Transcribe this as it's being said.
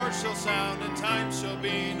shall sound and time shall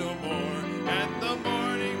be no more, and the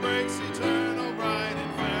morning breaks eternal, bright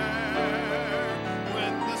and fair,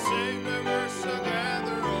 when the saved earth shall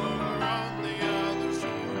gather over on the other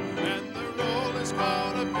shore, and the roll is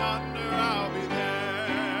called up yonder, I'll be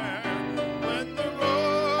there. When the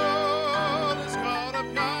roll is called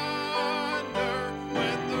up yonder,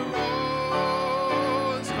 when the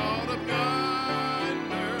roll is called up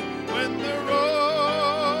yonder, when the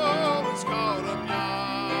roll is called up yonder,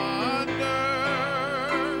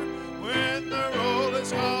 when the roll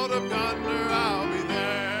is called up yonder, I'll be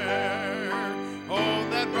there. Oh,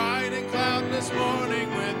 that bright and cloudless morning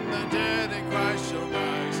when the dead in Christ shall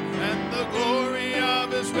rise, and the glory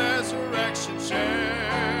of his resurrection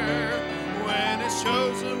share, when his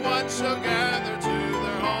chosen ones shall gather to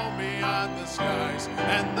their home beyond the skies,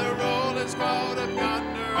 and the roll is called up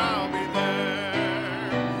yonder, I'll be there.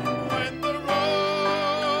 When the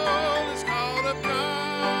roll is called up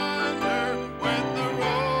yonder, when the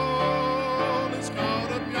roll is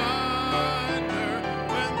called up yonder,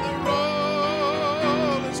 when the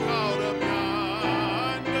roll is called up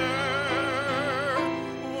yonder,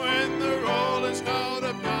 when the roll is called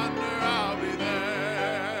up yonder, I'll be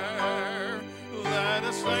there. Let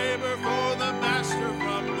us labor for the Master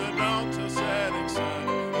from the dawn till setting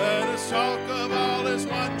sun. Let us talk of all his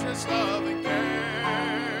wondrous love and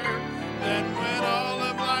care. Then when all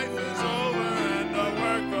of life is over and our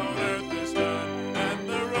work on earth is done, and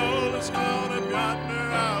the roll is called up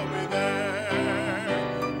yonder, I'll be there.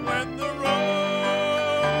 When the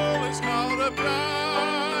roll is called up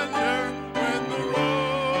yonder, when the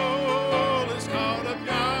roll is called up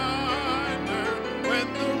yonder,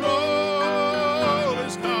 when the roll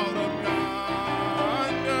is called up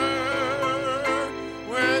yonder,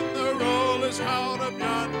 when the roll is called up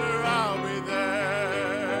yonder, I'll be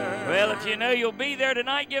there. Well, if you know you'll be there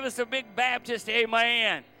tonight, give us a big Baptist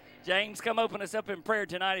amen. James, come open us up in prayer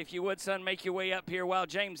tonight. If you would, son, make your way up here while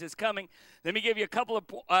James is coming. Let me give you a couple of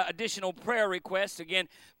additional prayer requests. Again,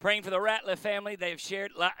 praying for the Ratliff family. They've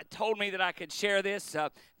told me that I could share this.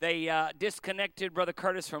 They disconnected Brother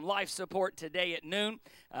Curtis from life support today at noon.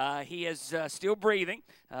 He is still breathing,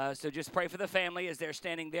 so just pray for the family as they're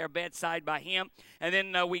standing there bedside by him. And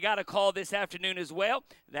then we got a call this afternoon as well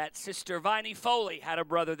that Sister Viney Foley had a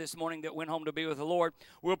brother this morning that went home to be with the Lord.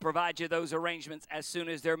 We'll provide you those arrangements as soon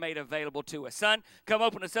as they're made available to us. Son, come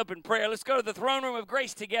open us up in prayer. Let's go to the throne room of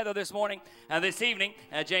grace together this morning, this evening.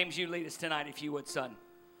 James, you lead us tonight if you would, son.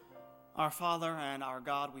 Our Father and our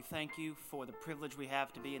God, we thank you for the privilege we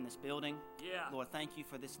have to be in this building. Yeah. Lord, thank you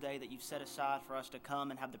for this day that you've set aside for us to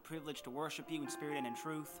come and have the privilege to worship you in spirit and in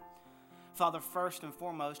truth. Father, first and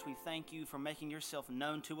foremost, we thank you for making yourself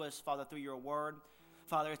known to us, Father, through your word.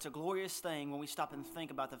 Father, it's a glorious thing when we stop and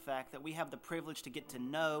think about the fact that we have the privilege to get to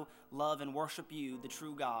know, love, and worship you, the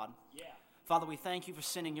true God. Yeah. Father, we thank you for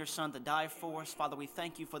sending your Son to die for us. Father, we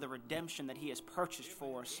thank you for the redemption that he has purchased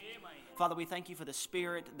for us. Father, we thank you for the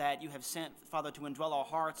Spirit that you have sent, Father, to indwell our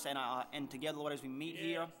hearts and together, Lord, as we meet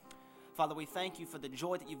here. Father, we thank you for the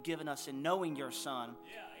joy that you've given us in knowing your Son.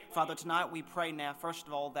 Father, tonight we pray now, first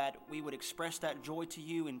of all, that we would express that joy to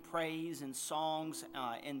you in praise, in songs,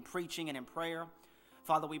 in preaching, and in prayer.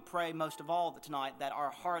 Father, we pray most of all tonight that our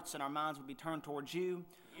hearts and our minds would be turned towards you.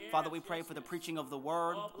 Father, we pray for the preaching of the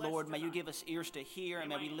word. Lord, may you give us ears to hear, and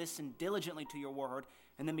may we listen diligently to your word,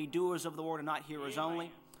 and then be doers of the word and not hearers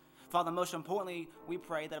only. Father, most importantly, we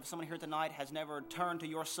pray that if someone here tonight has never turned to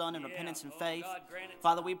your Son in repentance and faith,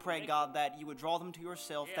 Father, we pray, God, that you would draw them to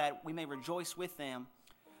yourself, that we may rejoice with them.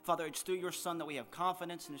 Father, it's through your Son that we have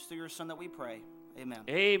confidence, and it's through your Son that we pray. Amen.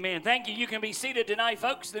 Amen. Thank you. You can be seated tonight,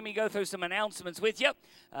 folks. Let me go through some announcements with you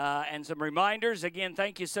and some reminders. Again,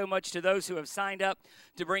 thank you so much to those who have signed up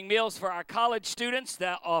to bring meals for our college students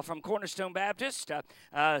that are from Cornerstone Baptist.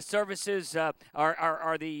 Services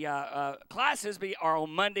classes are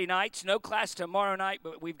on Monday nights. No class tomorrow night,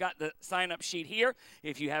 but we've got the sign-up sheet here.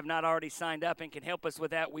 If you have not already signed up and can help us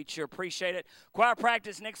with that, we'd sure appreciate it. Choir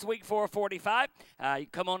practice next week, 4:45. You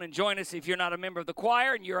come on and join us if you're not a member of the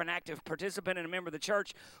choir and you're an active participant and a member of the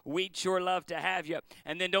church. We'd sure love to have you.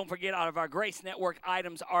 And then don't forget, all of our Grace Network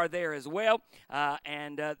items are there as well. I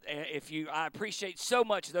appreciate so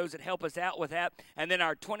much those that help us out with that. And then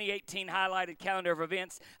our 2018 highlighted calendar of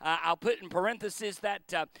events. I'll put in parentheses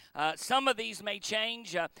that some of these may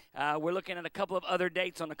change. We're looking at a couple of other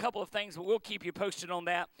dates on a couple of things, but we'll keep you posted on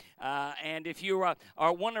that. And if you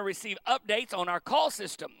want to receive updates on our call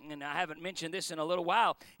system, and I haven't mentioned this in a little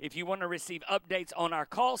while, if you want to receive updates on our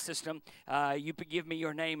call system, you give me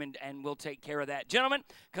your name and we'll take care of that. Gentlemen,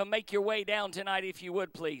 come make your way down tonight if you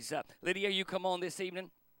would, please. Lydia, you come on this evening.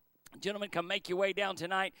 Gentlemen, come make your way down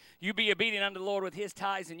tonight. You be obedient unto the Lord with his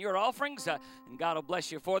tithes and your offerings, and God will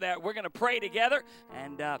bless you for that. We're going to pray together,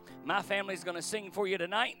 and my family's going to sing for you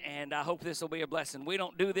tonight, and I hope this will be a blessing. We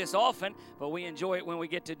don't do this often, but we enjoy it when we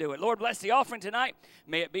get to do it. Lord, bless the offering tonight.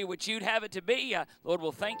 May it be what you'd have it to be. Lord,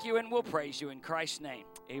 we'll thank you and we'll praise you in Christ's name.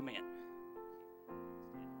 Amen.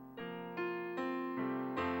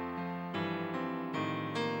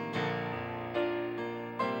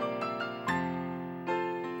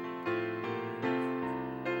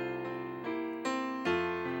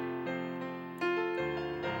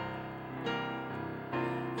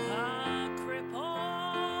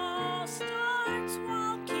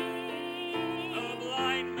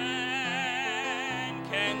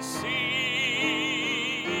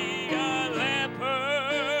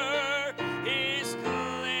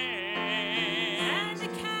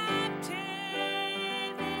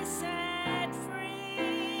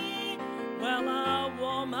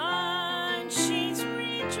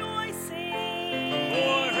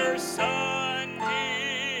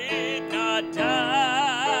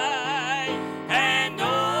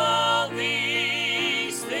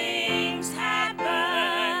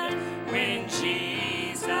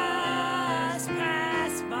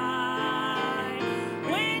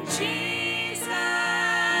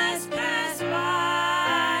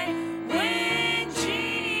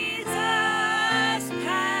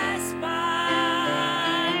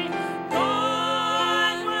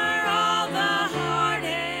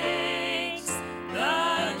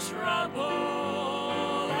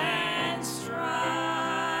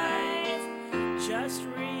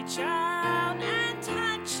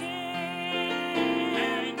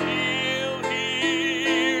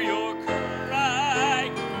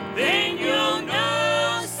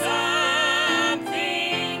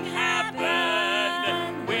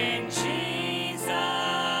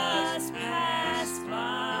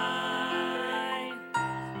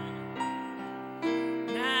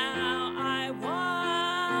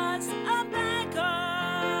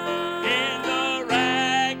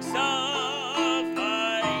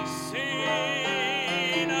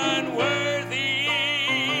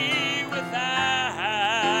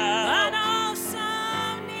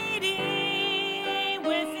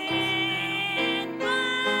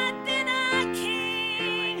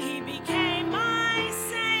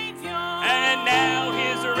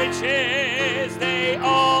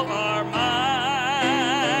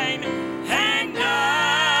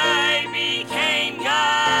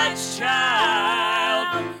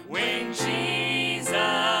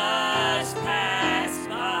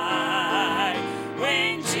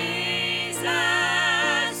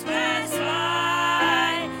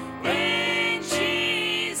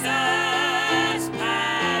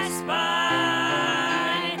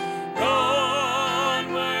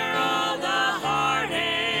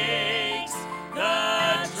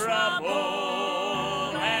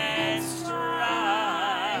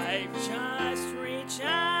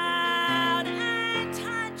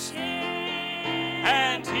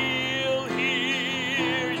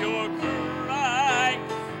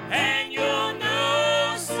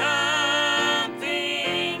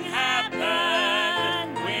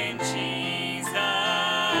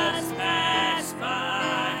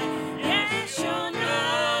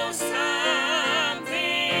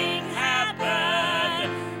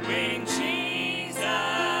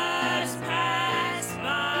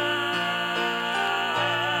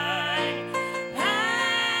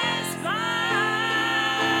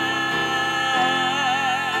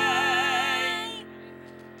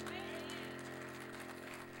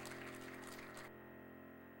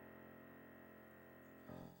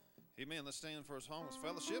 Amen. Let's stand for His Homeless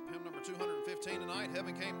Fellowship. Hymn number 215 tonight.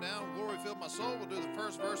 Heaven came down, glory filled my soul. We'll do the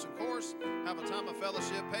first verse and chorus. Have a time of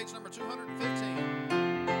fellowship. Page number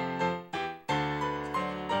 215.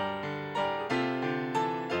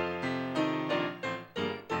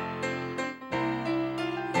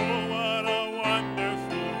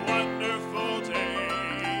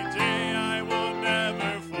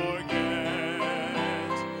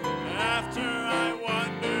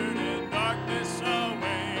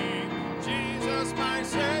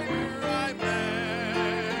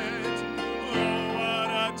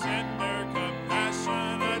 Tender,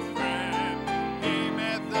 compassionate friend.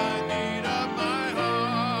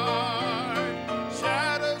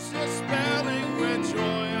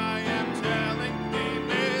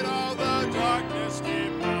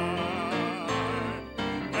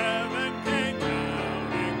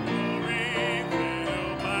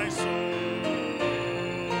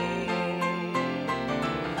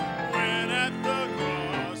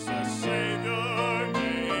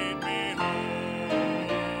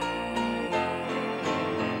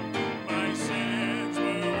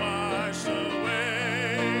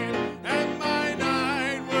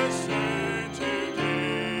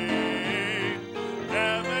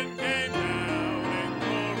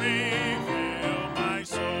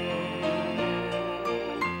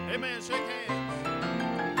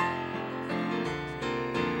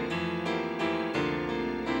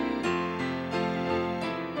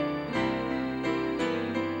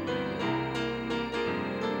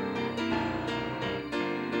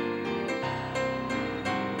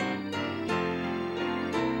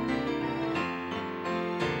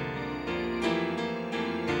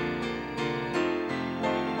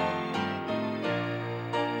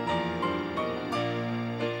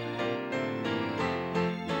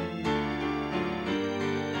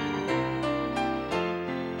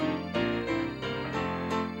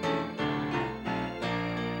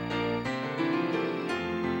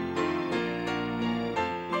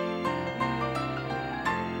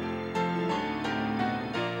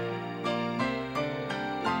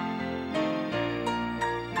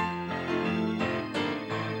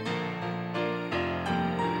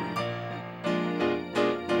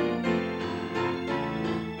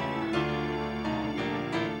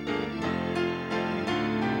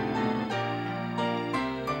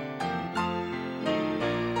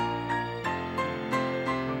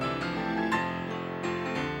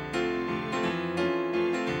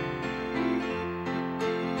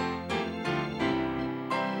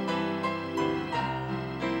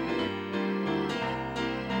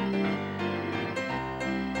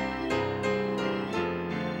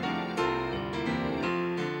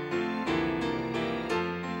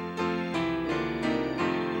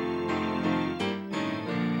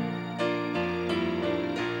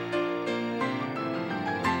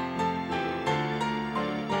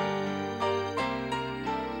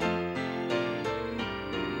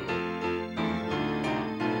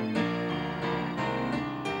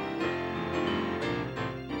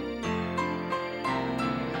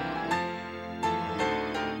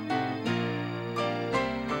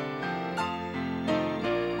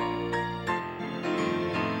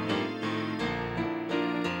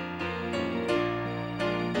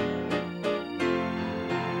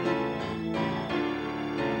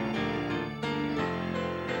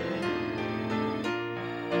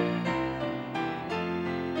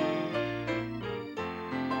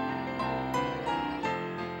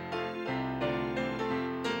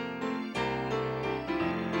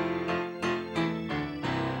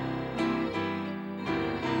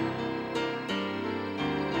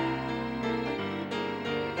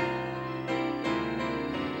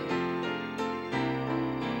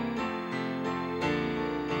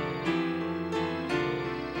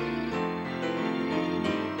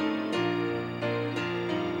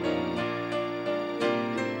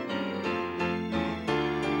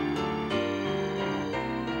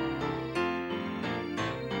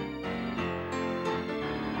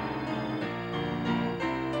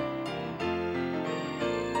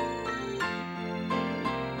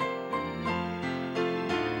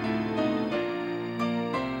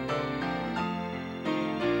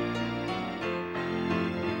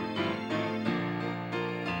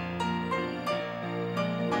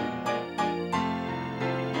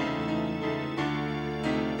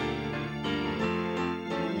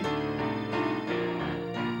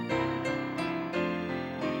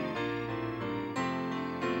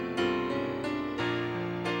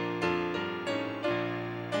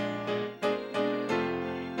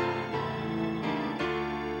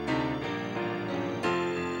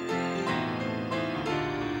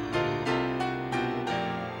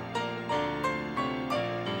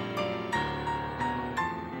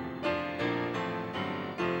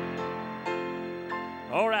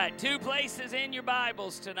 All right, two places in your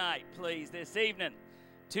Bibles tonight, please, this evening.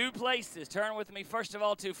 Two places. Turn with me, first of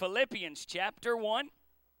all, to Philippians chapter 1.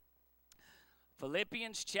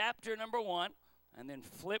 Philippians chapter number 1. And then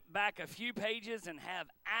flip back a few pages and have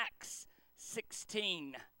Acts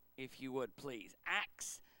 16, if you would, please.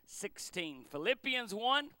 Acts 16. Philippians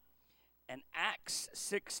 1 and Acts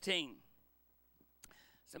 16.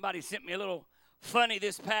 Somebody sent me a little funny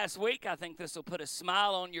this past week. I think this will put a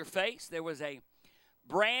smile on your face. There was a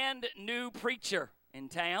brand new preacher in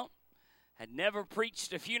town. Had never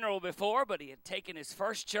preached a funeral before, but he had taken his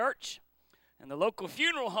first church. And the local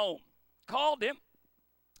funeral home called him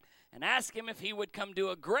and asked him if he would come do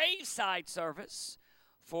a graveside service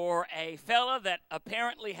for a fella that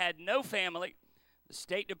apparently had no family. The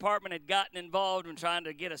State Department had gotten involved in trying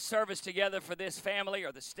to get a service together for this family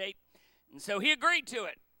or the state, and so he agreed to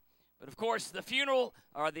it. But of course, the funeral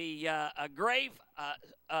or the grave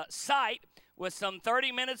site was some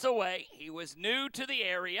 30 minutes away. He was new to the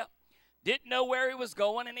area, didn't know where he was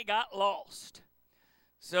going, and he got lost.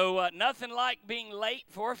 So nothing like being late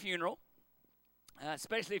for a funeral.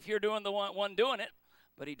 Especially if you're doing the one doing it.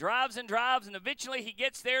 But he drives, and eventually he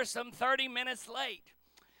gets there some 30 minutes late.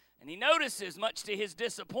 And he notices, much to his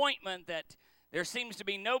disappointment, that there seems to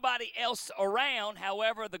be nobody else around.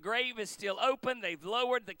 However, the grave is still open. They've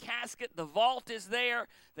lowered the casket. The vault is there.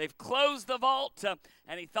 They've closed the vault.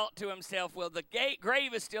 And he thought to himself, well, the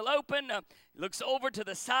grave is still open. He looks over to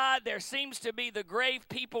the side. There seems to be the grave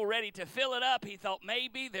people ready to fill it up. He thought,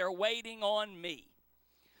 maybe they're waiting on me.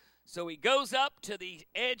 So he goes up to the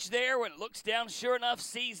edge there and looks down, sure enough,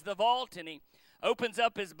 sees the vault, and he opens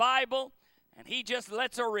up his Bible, and he just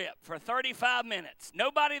lets her rip for 35 minutes.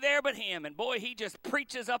 Nobody there but him, and boy, he just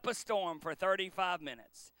preaches up a storm for 35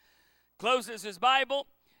 minutes. Closes his Bible,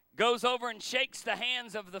 goes over and shakes the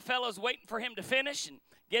hands of the fellows waiting for him to finish, and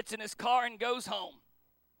gets in his car and goes home.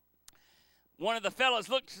 One of the fellows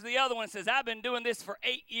looks to the other one and says, I've been doing this for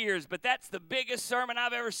 8 years, but that's the biggest sermon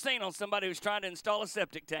I've ever seen on somebody who's trying to install a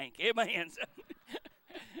septic tank. Amen.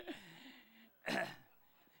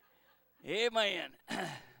 Amen.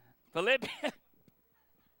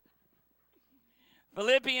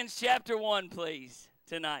 Philippians chapter 1, please,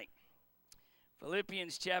 tonight.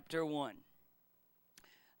 Philippians chapter 1.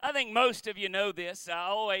 I think most of you know this. I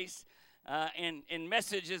always in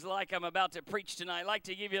messages like I'm about to preach tonight, I like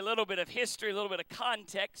to give you a little bit of history, a little bit of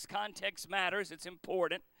context. Context matters. It's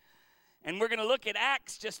important. And we're going to look at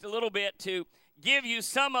Acts just a little bit to give you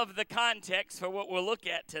some of the context for what we'll look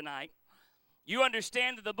at tonight. You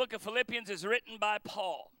understand that the book of Philippians is written by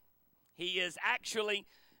Paul. He is actually,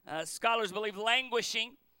 scholars believe,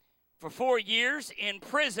 languishing for 4 years in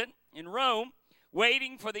prison in Rome,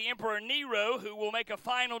 waiting for the Emperor Nero, who will make a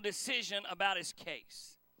final decision about his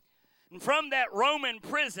case. And from that Roman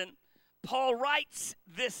prison, Paul writes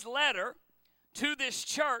this letter to this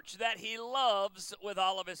church that he loves with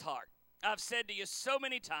all of his heart. I've said to you so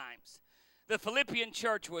many times, the Philippian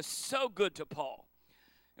church was so good to Paul.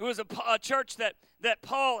 It was a church that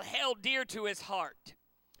Paul held dear to his heart.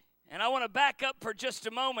 And I want to back up for just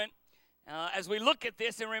a moment as we look at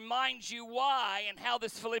this and remind you why and how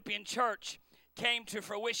this Philippian church came to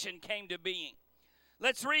fruition, came to being.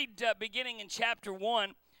 Let's read beginning in chapter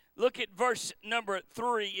 1. Look at verse number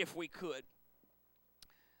 3, if we could.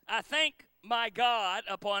 I thank my God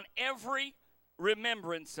upon every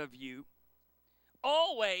remembrance of you,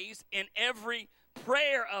 always in every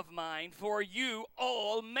prayer of mine for you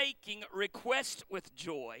all, making request with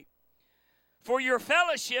joy, for your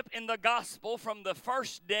fellowship in the gospel from the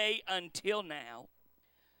first day until now,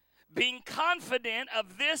 being confident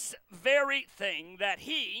of this very thing, that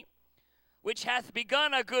he which hath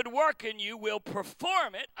begun a good work in you will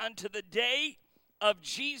perform it unto the day of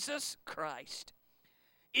Jesus Christ.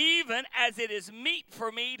 Even as it is meet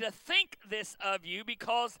for me to think this of you,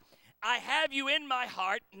 because I have you in my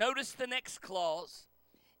heart. Notice the next clause.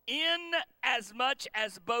 In as much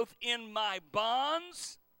as both in my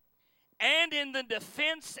bonds and in the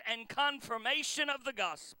defense and confirmation of the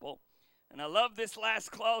gospel, and I love this last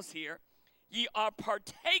clause here, ye are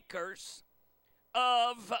partakers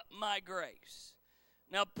of my grace.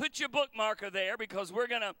 Now put your bookmarker there, because we're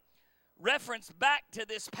going to reference back to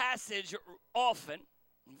this passage often.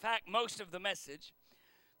 In fact, most of the message.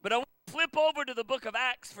 But I want to flip over to the book of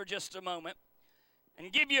Acts for just a moment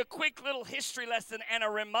and give you a quick little history lesson and a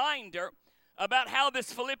reminder about how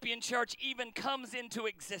this Philippian church even comes into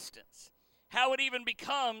existence, how it even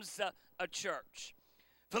becomes a church.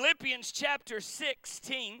 Acts chapter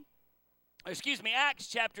 16,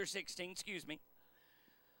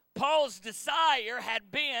 Paul's desire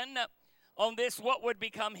had been on this, what would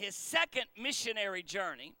become his second missionary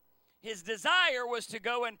journey. His desire was to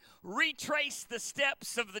go and retrace the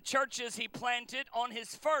steps of the churches he planted on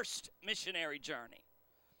his first missionary journey.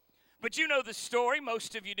 But you know the story,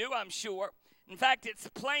 most of you do, I'm sure. In fact, it's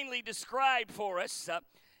plainly described for us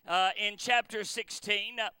in chapter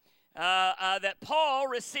 16 that Paul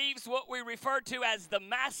receives what we refer to as the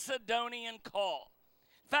Macedonian call.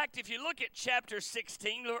 In fact, if you look at chapter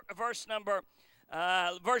 16, verse number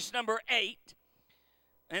 8,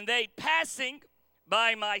 and they passing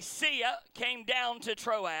by Mysia came down to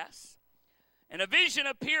Troas, and a vision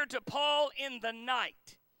appeared to Paul in the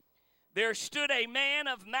night. There stood a man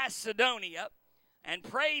of Macedonia and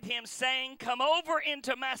prayed him, saying, "Come over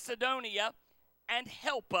into Macedonia and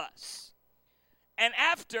help us." And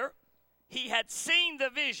after he had seen the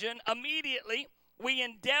vision, immediately we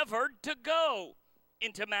endeavored to go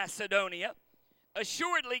into Macedonia,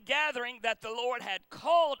 assuredly gathering that the Lord had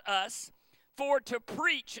called us for to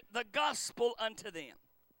preach the gospel unto them.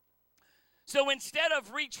 So instead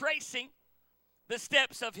of retracing the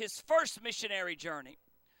steps of his first missionary journey,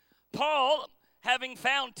 Paul, having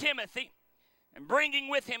found Timothy and bringing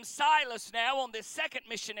with him Silas now on this second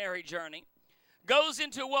missionary journey, goes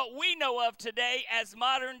into what we know of today as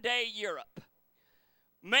modern-day Europe.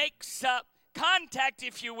 Makes contact,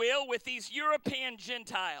 if you will, with these European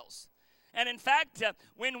Gentiles. And in fact,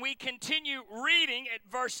 when we continue reading at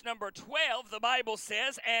verse number 12, the Bible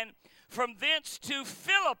says, "And from thence to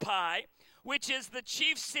Philippi, which is the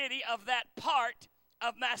chief city of that part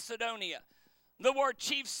of Macedonia." The word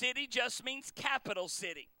chief city just means capital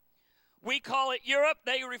city. We call it Europe.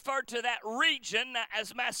 They refer to that region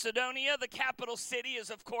as Macedonia. The capital city is,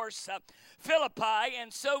 of course, Philippi.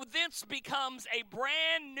 And so this becomes a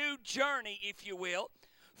brand new journey, if you will,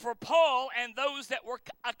 for Paul and those that were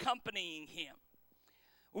accompanying him.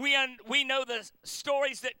 We know the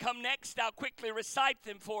stories that come next. I'll quickly recite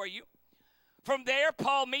them for you. From there,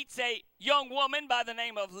 Paul meets a young woman by the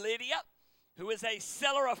name of Lydia, who is a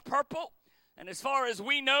seller of purple. And as far as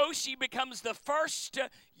we know, she becomes the first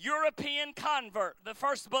European convert, the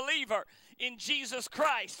first believer in Jesus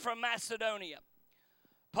Christ from Macedonia.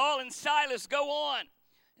 Paul and Silas go on,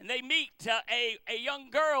 and they meet a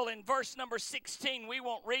young girl in verse number 16. We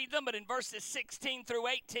won't read them, but in verses 16 through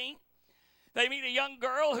 18, they meet a young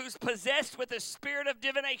girl who's possessed with a spirit of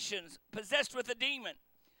divination, possessed with a demon.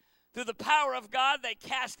 Through the power of God, they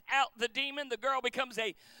cast out the demon. The girl becomes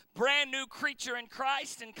a brand new creature in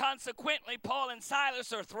Christ, and consequently, Paul and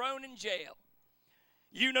Silas are thrown in jail.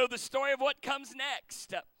 You know the story of what comes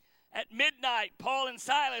next. At midnight, Paul and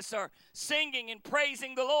Silas are singing and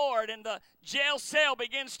praising the Lord, and the jail cell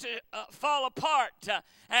begins to fall apart,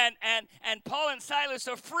 and Paul and Silas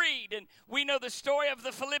are freed. And we know the story of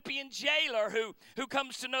the Philippian jailer who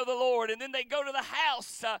comes to know the Lord, and then they go to the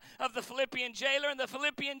house of the Philippian jailer, and the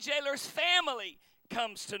Philippian jailer's family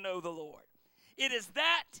comes to know the Lord. It is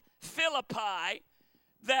that Philippi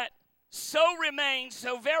that so remained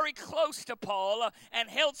so very close to Paul and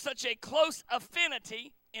held such a close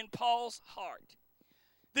affinity in Paul's heart.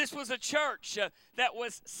 This was a church that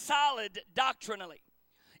was solid doctrinally.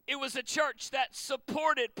 It was a church that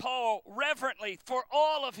supported Paul reverently for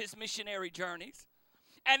all of his missionary journeys.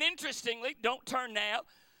 And interestingly, don't turn now,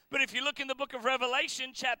 but if you look in the book of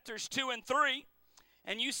Revelation, chapters 2 and 3,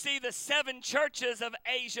 and you see the 7 churches of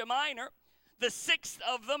Asia Minor, the 6th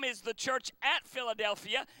of them is the church at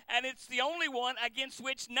Philadelphia, and it's the only one against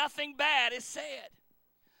which nothing bad is said.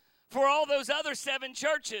 For all those other 7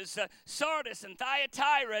 churches, Sardis and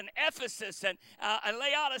Thyatira and Ephesus and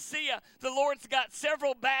Laodicea, the Lord's got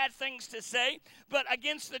several bad things to say. But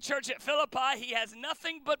against the church at Philippi, he has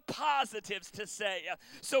nothing but positives to say.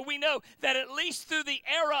 So we know that at least through the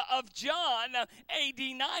era of John,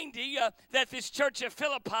 AD 90, that this church at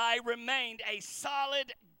Philippi remained a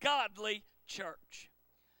solid, godly church.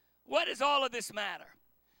 What does all of this matter?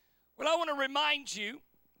 Well, I want to remind you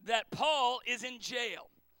that Paul is in jail.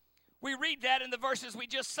 We read that in the verses we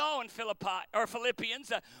just saw in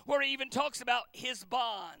Philippians, where he even talks about his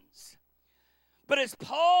bonds. But as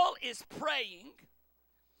Paul is praying,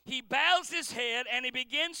 he bows his head and he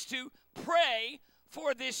begins to pray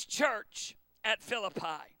for this church at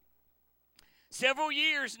Philippi. Several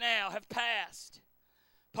years now have passed.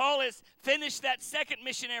 Paul has finished that second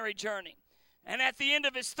missionary journey. And at the end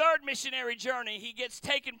of his third missionary journey, he gets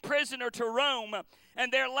taken prisoner to Rome,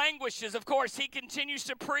 and there languishes. Of course, he continues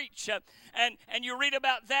to preach, and you read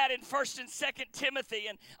about that in 1st and 2nd Timothy.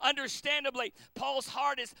 And understandably, Paul's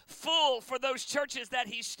heart is full for those churches that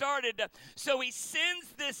he started. So he sends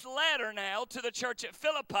this letter now to the church at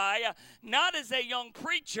Philippi, not as a young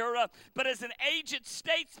preacher, but as an aged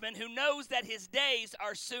statesman who knows that his days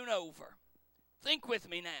are soon over. Think with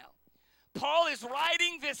me now. Paul is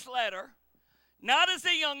writing this letter not as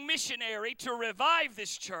a young missionary to revive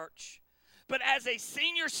this church, but as a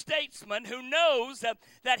senior statesman who knows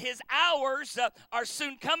that his hours are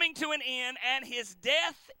soon coming to an end and his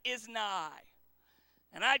death is nigh.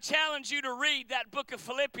 And I challenge you to read that book of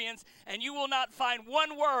Philippians, and you will not find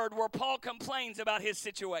one word where Paul complains about his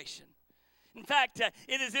situation. In fact,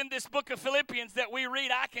 it is in this book of Philippians that we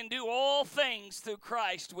read, I can do all things through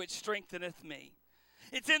Christ which strengtheneth me.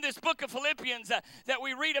 It's in this book of Philippians that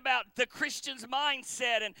we read about the Christian's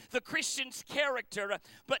mindset and the Christian's character.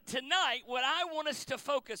 But tonight, what I want us to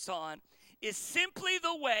focus on is simply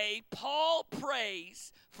the way Paul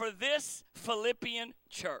prays for this Philippian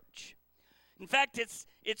church. In fact,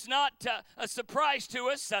 it's not a surprise to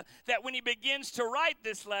us that when he begins to write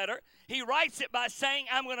this letter, he writes it by saying,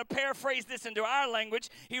 I'm going to paraphrase this into our language,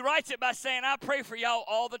 he writes it by saying, I pray for y'all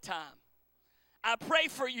all the time. I pray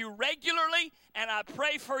for you regularly, and I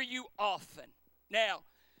pray for you often. Now,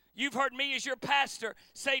 you've heard me as your pastor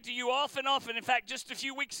say to you often. In fact, just a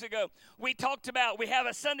few weeks ago, we have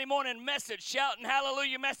a Sunday morning message, shouting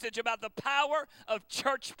hallelujah message about the power of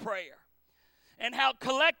church prayer and how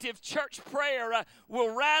collective church prayer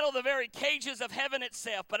will rattle the very cages of heaven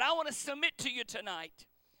itself. But I want to submit to you tonight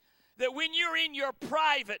that when you're in your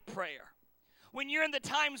private prayer, when you're in the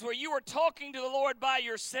times where you are talking to the Lord by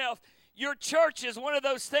yourself, your church is one of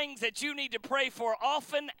those things that you need to pray for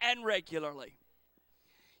often and regularly.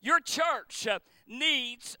 Your church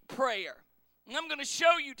needs prayer. And I'm going to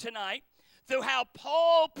show you tonight through how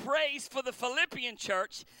Paul prays for the Philippian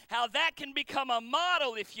church, how that can become a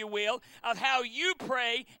model, if you will, of how you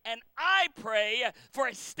pray and I pray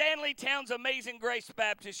for Stanley Town's Amazing Grace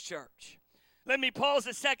Baptist Church. Let me pause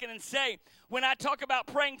a second and say, when I talk about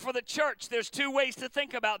praying for the church, there's two ways to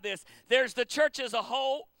think about this. There's the church as a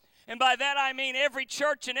whole, and by that I mean every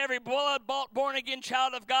church and every blood-bought, born-again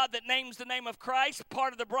child of God that names the name of Christ,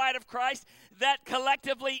 part of the bride of Christ, that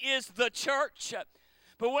collectively is the church.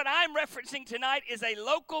 But what I'm referencing tonight is a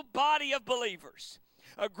local body of believers,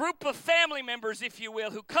 a group of family members, if you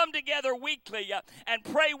will, who come together weekly and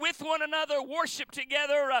pray with one another, worship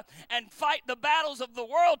together, and fight the battles of the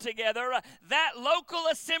world together. That local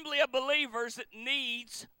assembly of believers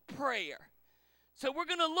needs prayer. So we're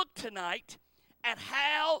going to look tonight at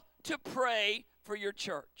how to pray for your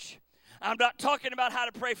church. I'm not talking about how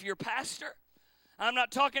to pray for your pastor. I'm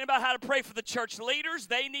not talking about how to pray for the church leaders.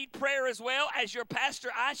 They need prayer as well. As your pastor,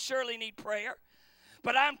 I surely need prayer.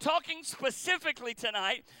 But I'm talking specifically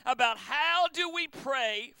tonight about how do we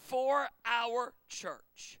pray for our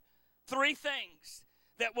church. Three things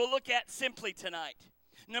that we'll look at simply tonight.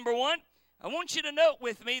 Number one, I want you to note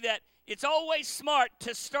with me that it's always smart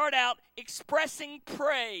to start out expressing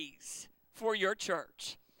praise for your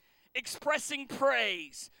church. Expressing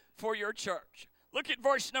praise for your church. Look at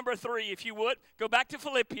verse number 3, if you would. Go back to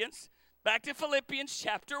Philippians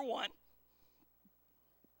chapter 1.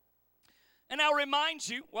 And I'll remind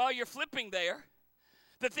you, while you're flipping there,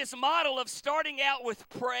 that this model of starting out with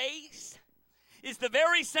praise is the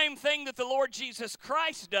very same thing that the Lord Jesus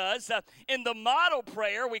Christ does in the model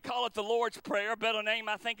prayer. We call it the Lord's Prayer. A better name,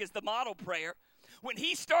 I think, is the model prayer. When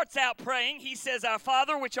he starts out praying, he says, Our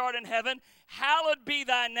Father which art in heaven, hallowed be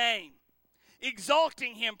thy name.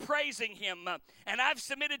 Exalting him, praising him. And I've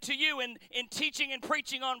submitted to you in teaching and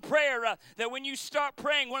preaching on prayer that when you start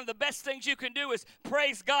praying, one of the best things you can do is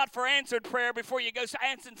praise God for answered prayer before you go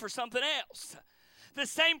asking for something else. The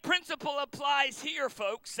same principle applies here,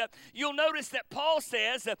 folks. You'll notice that Paul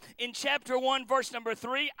says in chapter 1, verse number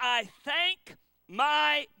 3, I thank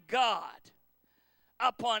my God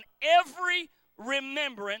upon every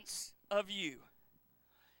remembrance of you.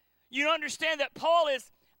 You understand that Paul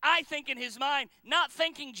is, I think in his mind, not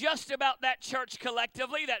thinking just about that church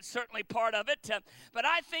collectively. That's certainly part of it. But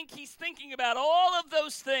I think he's thinking about all of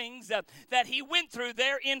those things that he went through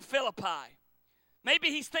there in Philippi. Maybe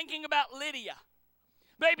he's thinking about Lydia.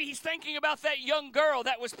 Maybe he's thinking about that young girl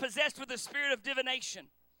that was possessed with the spirit of divination.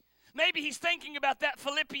 Maybe he's thinking about that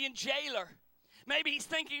Philippian jailer. Maybe he's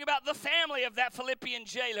thinking about the family of that Philippian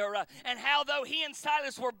jailer and how though he and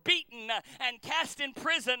Silas were beaten and cast in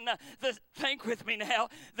prison, think with me now,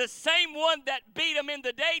 the same one that beat him in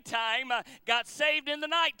the daytime got saved in the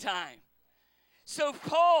nighttime. So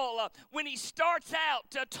Paul, when he starts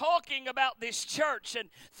out talking about this church and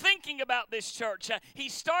thinking about this church, he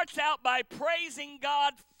starts out by praising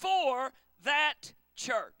God for that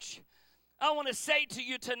church. I want to say to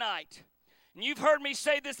you tonight, and you've heard me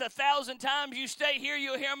say this 1,000 times. You stay here,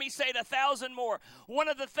 you'll hear me say it 1,000 more. One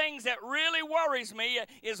of the things that really worries me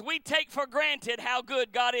is we take for granted how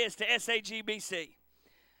good God is to SAGBC.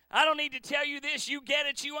 I don't need to tell you this. You get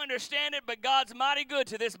it, you understand it, but God's mighty good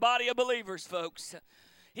to this body of believers, folks.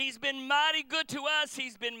 He's been mighty good to us.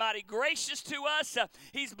 He's been mighty gracious to us.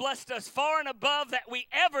 He's blessed us far and above that we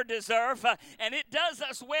ever deserve. And it does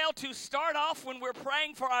us well to start off when we're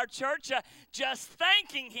praying for our church, just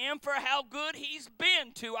thanking Him for how good He's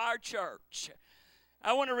been to our church.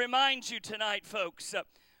 I want to remind you tonight, folks,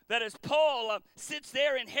 that as Paul sits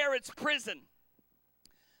there in Herod's prison,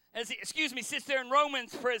 sits there in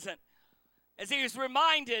Roman's prison, as he is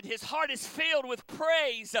reminded, his heart is filled with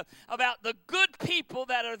praise about the good people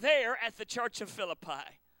that are there at the church of Philippi.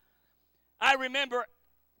 I remember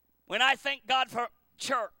when I thank God for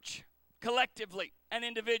church, collectively and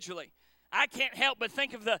individually, I can't help but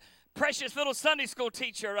think of the precious little Sunday school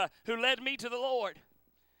teacher who led me to the Lord,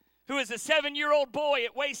 who is a 7-year-old boy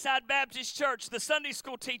at Wayside Baptist Church, the Sunday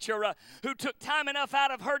school teacher who took time enough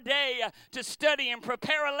out of her day to study and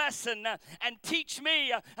prepare a lesson and teach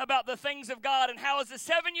me about the things of God, and how as a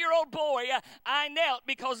 7-year-old boy I knelt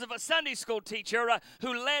because of a Sunday school teacher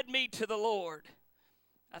who led me to the Lord.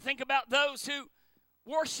 I think about those who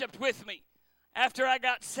worshiped with me after I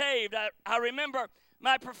got saved. I remember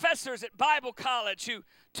my professors at Bible college who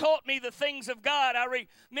taught me the things of God. I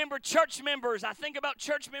remember church members. I think about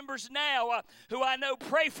church members now who I know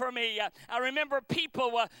pray for me. I remember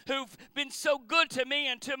people who've been so good to me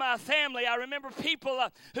and to my family. I remember people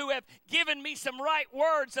who have given me some right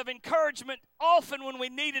words of encouragement often when we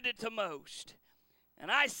needed it the most. And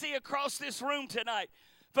I see across this room tonight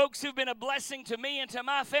folks who've been a blessing to me and to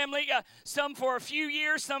my family, some for a few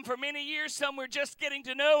years, some for many years, some we're just getting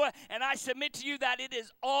to know, and I submit to you that it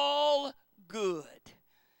is all good.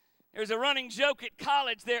 There's a running joke at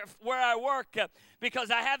college there where I work because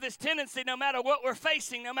I have this tendency, no matter what we're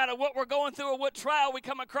facing, no matter what we're going through or what trial we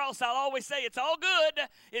come across, I'll always say, it's all good.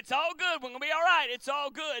 It's all good. We're going to be all right. It's all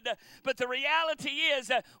good. But the reality is,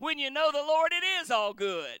 when you know the Lord, it is all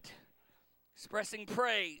good. Expressing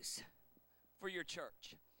praise for your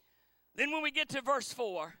church. Then when we get to verse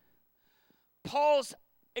 4, Paul's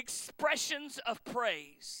expressions of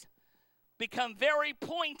praise become very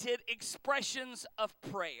pointed expressions of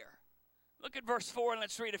prayer. Look at verse 4 and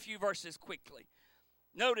let's read a few verses quickly.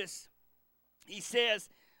 Notice he says,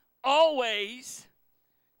 always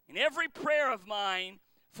in every prayer of mine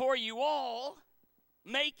for you all,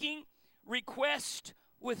 making request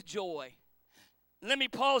with joy. Let me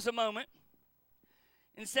pause a moment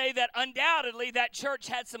and say that undoubtedly that church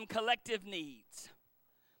had some collective needs.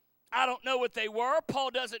 I don't know what they were. Paul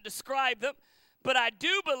doesn't describe them. But I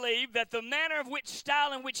do believe that the manner of which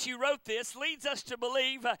style in which he wrote this leads us to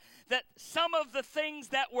believe that some of the things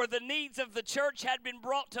that were the needs of the church had been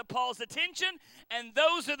brought to Paul's attention, and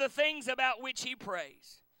those are the things about which he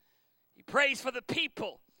prays. He prays for the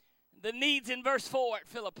people, the needs in verse 4 at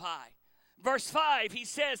Philippi. Verse 5, he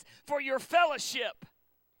says, for your fellowship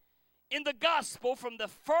in the gospel from the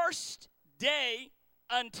first day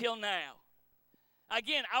until now.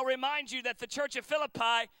 Again, I'll remind you that the church of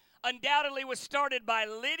Philippi undoubtedly was started by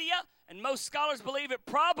Lydia, and most scholars believe it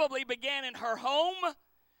probably began in her home,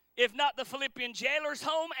 if not the Philippian jailer's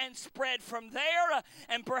home, and spread from there.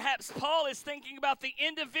 And perhaps Paul is thinking about the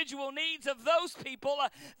individual needs of those people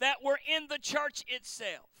that were in the church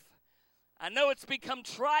itself. I know it's become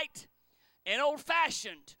trite and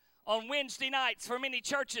old-fashioned on Wednesday nights for many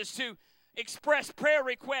churches to express prayer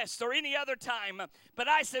requests or any other time. But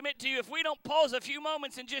I submit to you, if we don't pause a few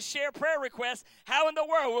moments and just share prayer requests, how in the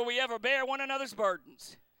world will we ever bear one another's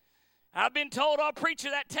burdens? I've been told, oh, preacher,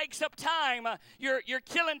 that takes up time. You're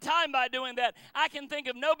killing time by doing that. I can think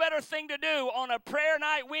of no better thing to do on a prayer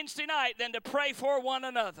night Wednesday night than to pray for one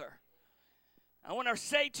another. I want to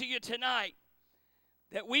say to you tonight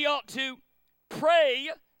that we ought to pray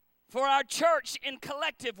for our church in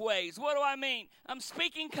collective ways. What do I mean? I'm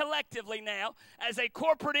speaking collectively now as a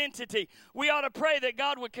corporate entity. We ought to pray that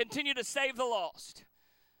God would continue to save the lost.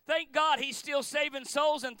 Thank God He's still saving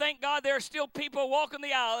souls, and thank God there are still people walking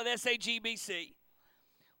the aisle at SAGBC.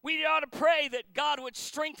 We ought to pray that God would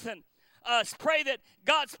strengthen us. Pray that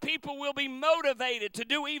God's people will be motivated to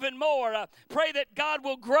do even more. Pray that God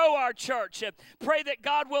will grow our church. Pray that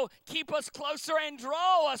God will keep us closer and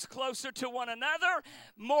draw us closer to one another.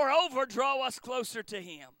 Moreover, draw us closer to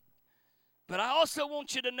Him. But I also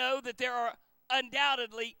want you to know that there are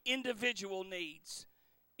undoubtedly individual needs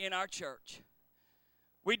in our church.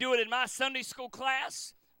 We do it in my Sunday school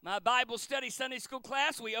class, my Bible study Sunday school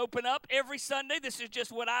class. We open up every Sunday. This is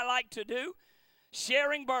just what I like to do.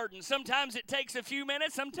 Sharing burdens. Sometimes it takes a few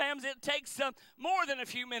minutes. Sometimes it takes more than a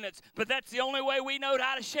few minutes. But that's the only way we know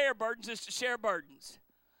how to share burdens, is to share burdens.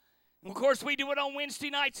 And of course, we do it on Wednesday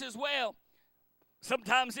nights as well.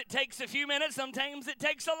 Sometimes it takes a few minutes, sometimes it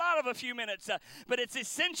takes a lot of a few minutes, but it's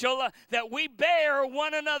essential that we bear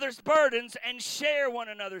one another's burdens and share one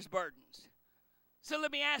another's burdens. So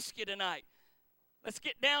let me ask you tonight, let's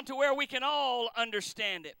get down to where we can all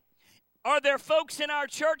understand it. Are there folks in our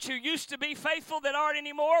church who used to be faithful that aren't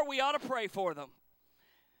anymore? We ought to pray for them.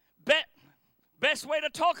 Best way to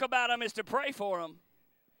talk about them is to pray for them.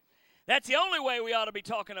 That's the only way we ought to be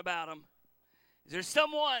talking about them. Is there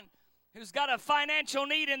someone who's got a financial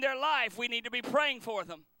need in their life? We need to be praying for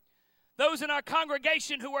them. Those in our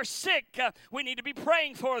congregation who are sick, we need to be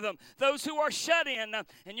praying for them. Those who are shut in,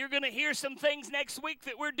 and you're going to hear some things next week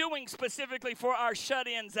that we're doing specifically for our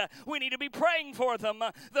shut-ins. We need to be praying for them.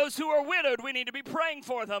 Those who are widowed, we need to be praying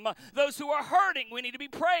for them. Those who are hurting, we need to be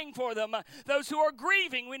praying for them. Those who are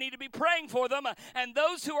grieving, we need to be praying for them. And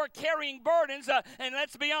those who are carrying burdens, and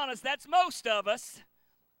let's be honest, that's most of us,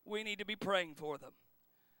 we need to be praying for them.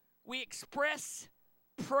 We express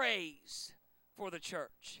praise for the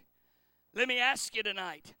church. Let me ask you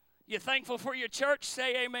tonight, you thankful for your church?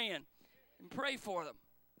 Say amen and pray for them.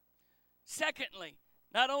 Secondly,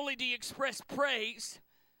 not only do you express praise,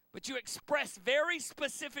 but you express very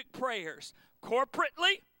specific prayers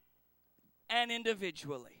corporately and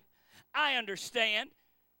individually. I understand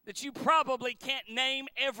that you probably can't name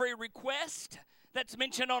every request that's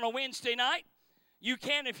mentioned on a Wednesday night. You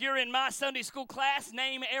can, if you're in my Sunday school class,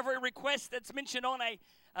 name every request that's mentioned on a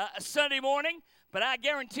Sunday morning, but I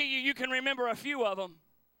guarantee you can remember a few of them.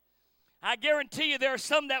 I guarantee you there are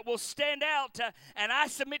some that will stand out, and I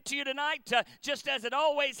submit to you tonight, just as it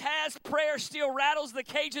always has, prayer still rattles the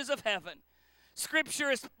cages of heaven.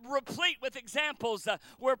 Scripture is replete with examples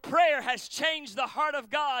where prayer has changed the heart of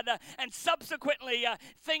God, and subsequently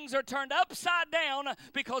things are turned upside down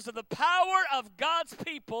because of the power of God's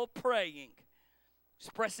people praying.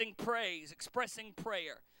 Expressing praise, expressing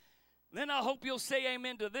prayer. Then I hope you'll say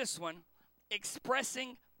amen to this one.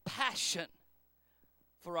 Expressing passion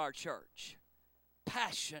for our church.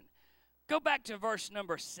 Passion. Go back to verse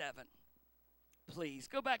number 7. Please,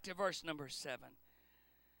 go back to verse number 7.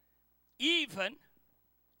 Even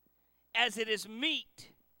as it is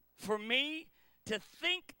meet for me to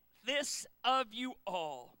think this of you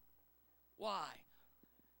all. Why?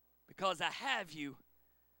 Because I have you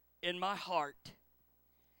in my heart,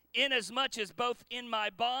 inasmuch as both in my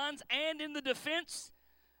bonds and in the defense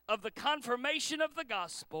of the confirmation of the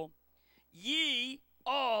gospel, ye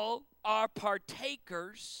all are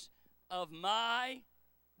partakers of my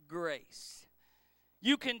grace.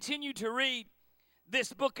 You continue to read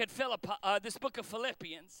this book of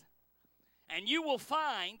Philippians, and you will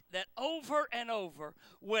find that over and over,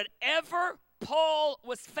 whatever Paul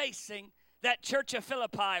was facing, that church of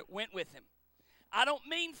Philippi went with him. I don't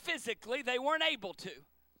mean physically, they weren't able to.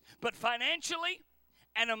 But financially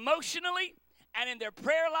and emotionally and in their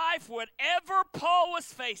prayer life, whatever Paul was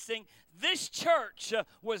facing, this church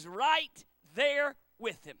was right there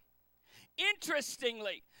with him.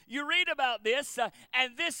 Interestingly, you read about this,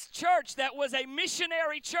 and this church that was a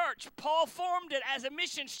missionary church, Paul formed it as a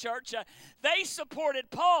missions church. They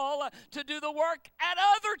supported Paul to do the work at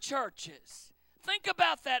other churches. Think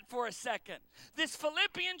about that for a second. This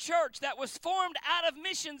Philippian church that was formed out of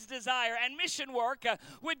missions desire and mission work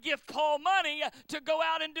would give Paul money to go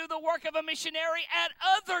out and do the work of a missionary at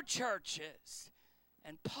other churches.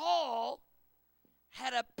 And Paul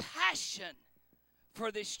had a passion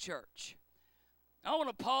for this church. I want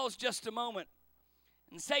to pause just a moment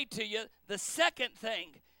and say to you the second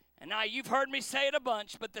thing, and now you've heard me say it a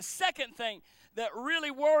bunch, but the second thing that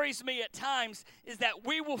really worries me at times is that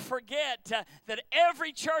we will forget that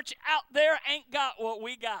every church out there ain't got what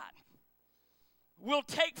we got. We'll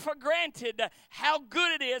take for granted how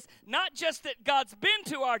good it is, not just that God's been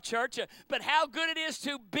to our church, but how good it is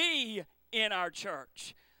to be in our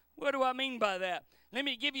church. What do I mean by that? Let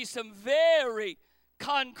me give you some very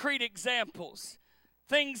concrete examples,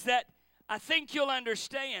 things that I think you'll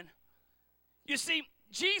understand. You see,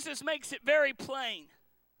 Jesus makes it very plain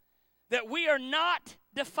that we are not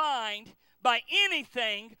defined by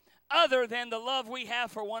anything other than the love we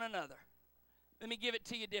have for one another. Let me give it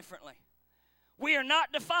to you differently. We are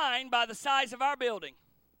not defined by the size of our building.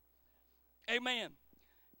 Amen.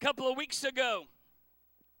 A couple of weeks ago,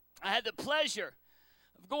 I had the pleasure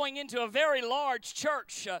of going into a very large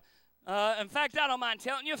church. In fact, I don't mind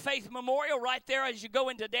telling you, Faith Memorial right there as you go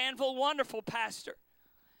into Danville, wonderful pastor.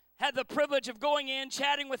 Had the privilege of going in,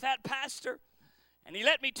 chatting with that pastor. And he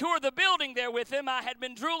let me tour the building there with him. I had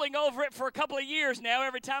been drooling over it for a couple of years now.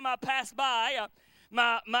 Every time I passed by,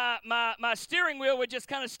 my steering wheel would just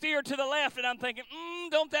kind of steer to the left, and I'm thinking,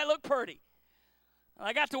 don't that look pretty?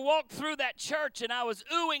 I got to walk through that church, and I was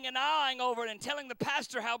oohing and ahhing over it and telling the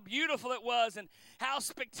pastor how beautiful it was and how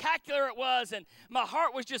spectacular it was, and my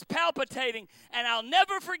heart was just palpitating. And I'll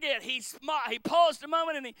never forget, he paused a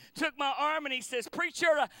moment, and he took my arm, and he says,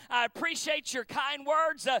 "Preacher, I appreciate your kind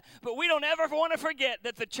words, but we don't ever want to forget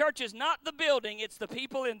that the church is not the building, it's the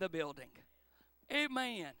people in the building."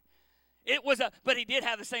 Amen. But he did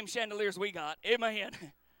have the same chandeliers we got.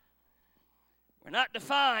 Amen. We're not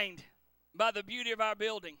defined by the beauty of our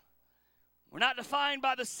building. We're not defined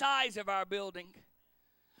by the size of our building.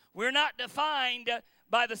 We're not defined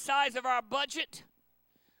by the size of our budget.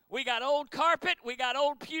 We got old carpet. We got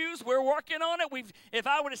old pews. We're working on it. If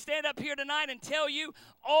I were to stand up here tonight and tell you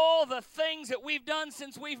all the things that we've done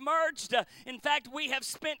since we've merged, in fact, we have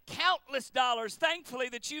spent countless dollars, thankfully,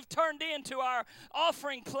 that you've turned into our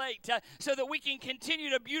offering plate so that we can continue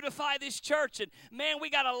to beautify this church. And, man, we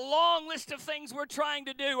got a long list of things we're trying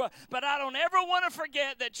to do, but I don't ever want to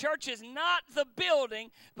forget that church is not the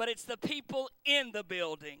building, but it's the people in the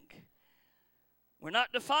building. We're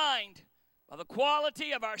not defined by the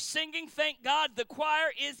quality of our singing. Thank God the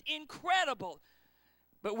choir is incredible.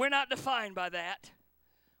 But we're not defined by that.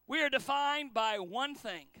 We are defined by one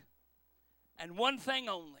thing, and one thing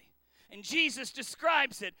only. And Jesus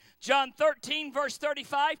describes it. John 13, verse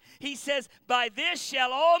 35, he says, "By this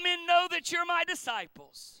shall all men know that you're my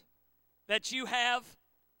disciples, that you have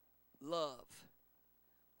love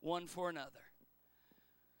one for another."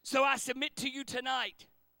 So I submit to you tonight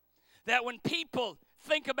that when people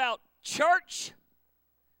think about church,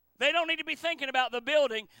 they don't need to be thinking about the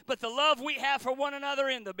building, but the love we have for one another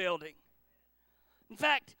in the building. In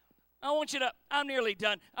fact, I'm nearly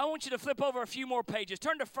done. I want you to flip over a few more pages.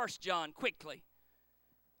 Turn to 1 John quickly.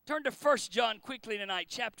 Turn to 1 John quickly tonight,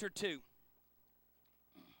 chapter 2.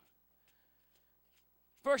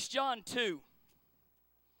 1 John 2.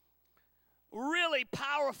 Really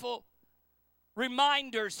powerful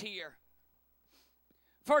reminders here.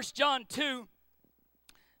 1 John 2.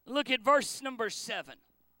 Look at verse number 7.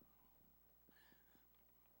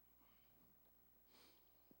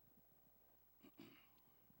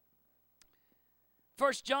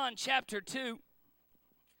 First John chapter 2.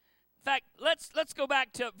 In fact, let's go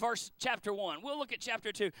back to chapter 1. We'll look at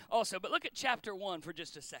chapter 2 also, but look at chapter 1 for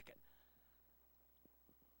just a second.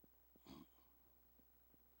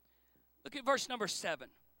 Look at verse number 7.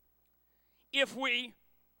 If we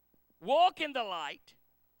walk in the light,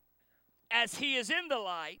 as he is in the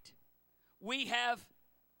light, we have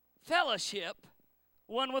fellowship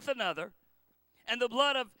one with another, and the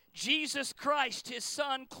blood of Jesus Christ, his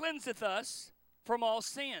Son, cleanseth us from all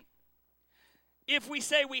sin. If we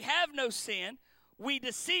say we have no sin, we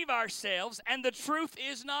deceive ourselves, and the truth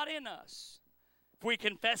is not in us. If we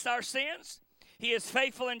confess our sins, he is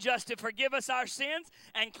faithful and just to forgive us our sins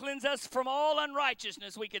and cleanse us from all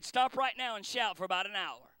unrighteousness. We could stop right now and shout for about an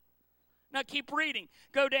hour. Now keep reading.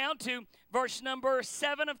 Go down to verse number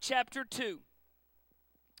 7 of chapter 2.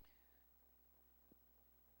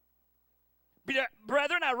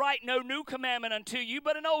 Brethren, I write no new commandment unto you,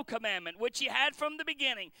 but an old commandment, which ye had from the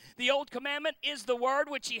beginning. The old commandment is the word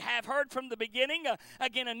which ye have heard from the beginning.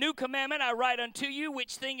 Again, a new commandment I write unto you,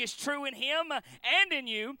 which thing is true in him and in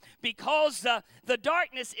you, because the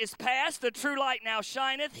darkness is past, the true light now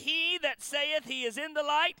shineth. He that saith he is in the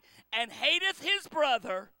light and hateth his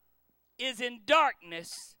brother is in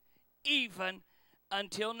darkness even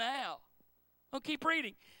until now. Well, keep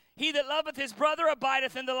reading. He that loveth his brother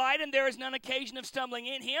abideth in the light, and there is none occasion of stumbling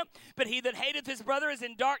in him. But he that hateth his brother is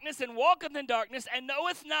in darkness, and walketh in darkness, and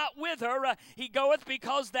knoweth not whither he goeth,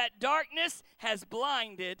 because that darkness has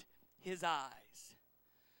blinded his eyes.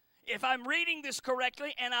 If I'm reading this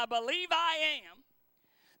correctly, and I believe I am,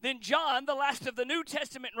 then John, the last of the New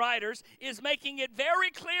Testament writers, is making it very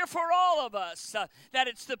clear for all of us that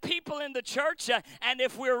it's the people in the church, and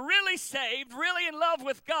if we're really saved, really in love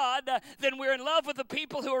with God, then we're in love with the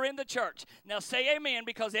people who are in the church. Now say amen,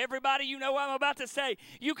 because everybody, you know what I'm about to say,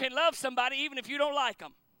 you can love somebody even if you don't like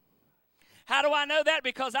them. How do I know that?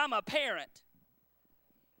 Because I'm a parent.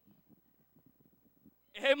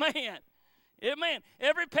 Amen. Amen.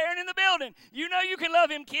 Every parent in the building, you know you can love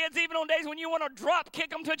them kids even on days when you want to drop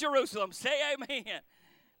kick them to Jerusalem. Say amen.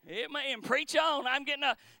 Amen. Preach on. I'm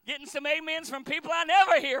getting some amens from people I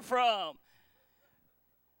never hear from.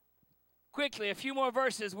 Quickly, a few more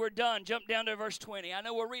verses. We're done. Jump down to verse 20. I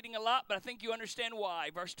know we're reading a lot, but I think you understand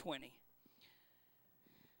why. Verse 20.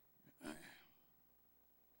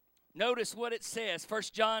 Notice what it says. 1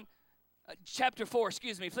 John chapter 4,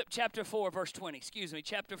 flip chapter 4, verse 20.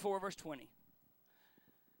 Chapter 4, verse 20.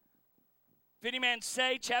 If any man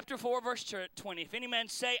say, chapter 4, verse 20, if any man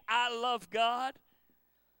say, I love God,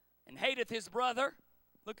 and hateth his brother,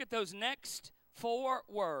 Look at those next 4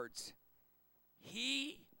 words.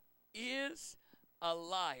 He is a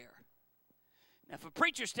liar. Now, if a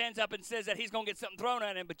preacher stands up and says that, he's going to get something thrown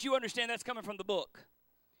at him, but you understand that's coming from the book.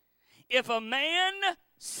 If a man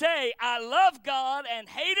say, I love God, and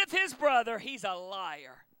hateth his brother, he's a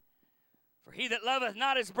liar. For he that loveth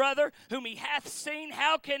not his brother whom he hath seen,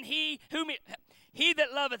 how can he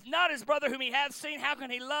that loveth not his brother whom he hath seen, how can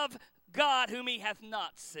he love God whom he hath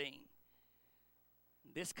not seen?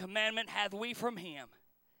 This commandment hath we from him,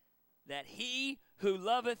 that he who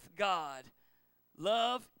loveth God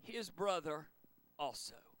love his brother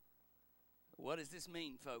also. What does this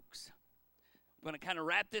mean, folks? I'm going to kind of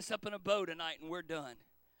wrap this up in a bow tonight, and we're done.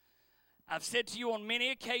 I've said to you on many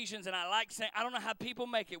occasions, and I like saying, I don't know how people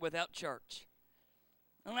make it without church.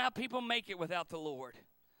 I don't know how people make it without the Lord.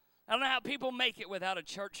 I don't know how people make it without a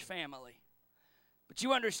church family. But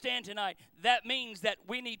you understand tonight, that means that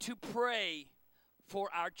we need to pray for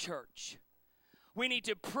our church. We need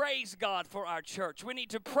to praise God for our church. We need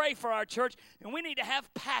to pray for our church, and we need to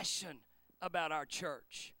have passion about our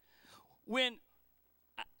church. When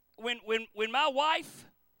my wife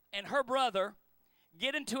and her brother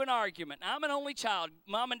get into an argument, I'm an only child.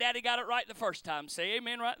 Mom and Daddy got it right the first time. Say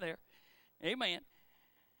amen right there. Amen.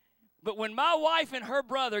 But when my wife and her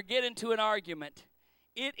brother get into an argument,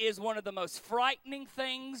 it is one of the most frightening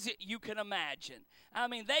things you can imagine. I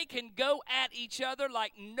mean, they can go at each other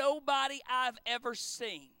like nobody I've ever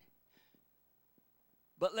seen.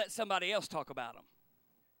 But let somebody else talk about them.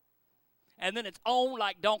 And then it's on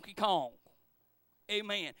like Donkey Kong.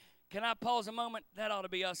 Amen. Can I pause a moment? That ought to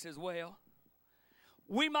be us as well.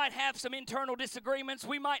 We might have some internal disagreements.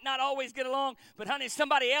 We might not always get along. But, honey, if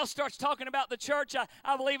somebody else starts talking about the church,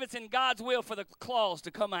 I believe it's in God's will for the claws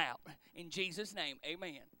to come out. In Jesus' name,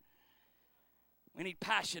 amen. We need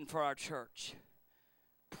passion for our church.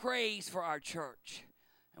 Praise for our church.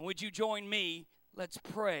 And would you join me? Let's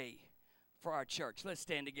pray for our church. Let's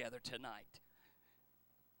stand together tonight.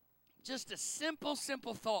 Just a simple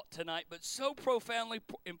thought tonight, but so profoundly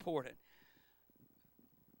important.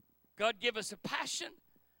 God, give us a passion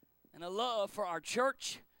and a love for our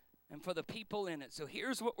church and for the people in it. So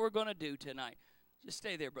here's what we're going to do tonight. Just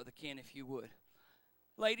stay there, Brother Ken, if you would.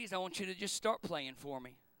 Ladies, I want you to just start playing for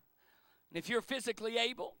me. And if you're physically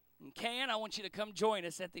able and can, I want you to come join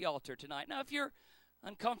us at the altar tonight. Now, if you're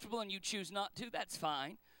uncomfortable and you choose not to, that's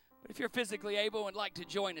fine. But if you're physically able and would like to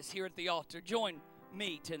join us here at the altar, join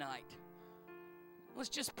me tonight. Let's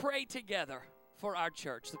just pray together for our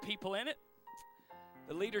church, the people in it,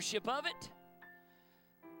 the leadership of it,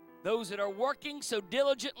 those that are working so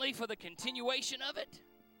diligently for the continuation of it.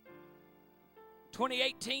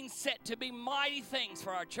 2018 set to be mighty things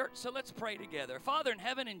for our church, so let's pray together. Father in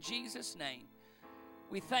heaven, in Jesus' name,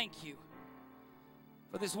 we thank you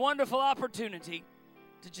for this wonderful opportunity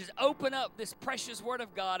to just open up this precious Word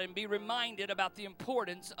of God and be reminded about the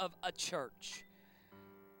importance of a church.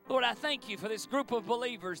 Lord, I thank you for this group of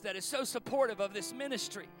believers that is so supportive of this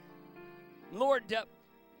ministry. Lord,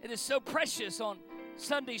 it is so precious on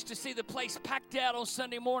Sundays to see the place packed out on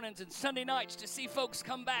Sunday mornings and Sunday nights to see folks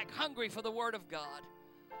come back hungry for the Word of God.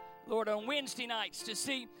 Lord, on Wednesday nights to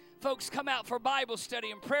see folks come out for Bible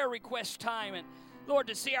study and prayer request time, and Lord,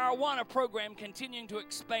 to see our Awana program continuing to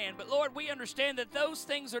expand. But Lord, we understand that those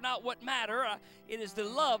things are not what matter. It is the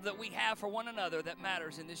love that we have for one another that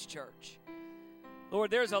matters in this church. Lord,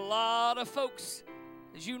 there's a lot of folks,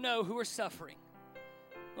 as you know, who are suffering.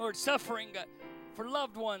 Lord, suffering for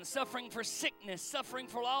loved ones, suffering for sickness, suffering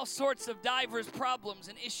for all sorts of diverse problems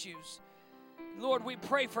and issues. Lord, we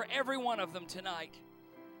pray for every one of them tonight.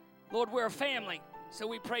 Lord, we're a family, so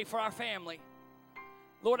we pray for our family.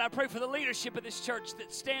 Lord, I pray for the leadership of this church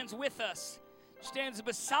that stands with us, stands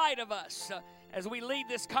beside of us as we lead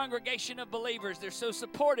this congregation of believers. They're so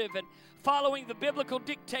supportive and following the biblical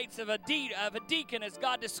dictates of a deacon as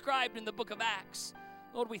God described in the book of Acts.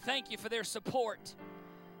 Lord, we thank you for their support.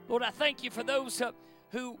 Lord, I thank you for those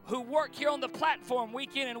who work here on the platform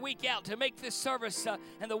week in and week out to make this service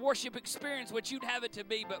and the worship experience what you'd have it to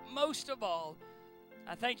be. But most of all,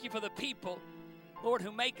 I thank you for the people, Lord,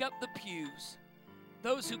 who make up the pews.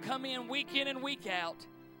 Those who come in and week out,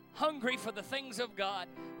 hungry for the things of God,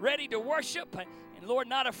 ready to worship, and Lord,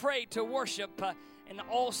 not afraid to worship in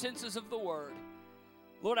all senses of the word.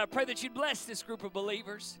 Lord, I pray that you'd bless this group of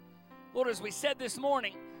believers. Lord, as we said this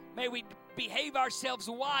morning, may we behave ourselves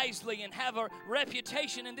wisely and have a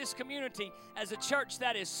reputation in this community as a church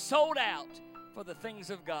that is sold out for the things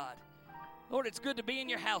of God. Lord, it's good to be in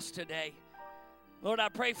your house today. Lord, I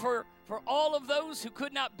pray for all of those who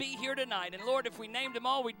could not be here tonight. And Lord, if we named them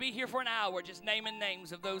all, we'd be here for an hour just naming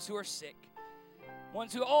names of those who are sick.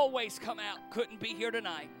 Ones who always come out, couldn't be here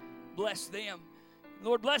tonight. Bless them.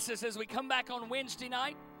 Lord, bless us as we come back on Wednesday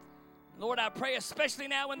night. Lord, I pray especially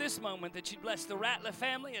now in this moment that you'd bless the Ratliff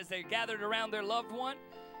family as they're gathered around their loved one.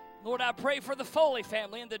 Lord, I pray for the Foley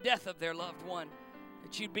family and the death of their loved one,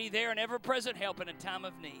 that you'd be there and ever-present help in a time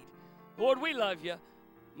of need. Lord, we love you.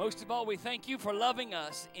 Most of all, we thank you for loving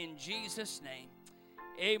us in Jesus' name.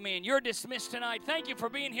 Amen. You're dismissed tonight. Thank you for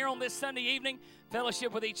being here on this Sunday evening.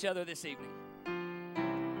 Fellowship with each other this evening.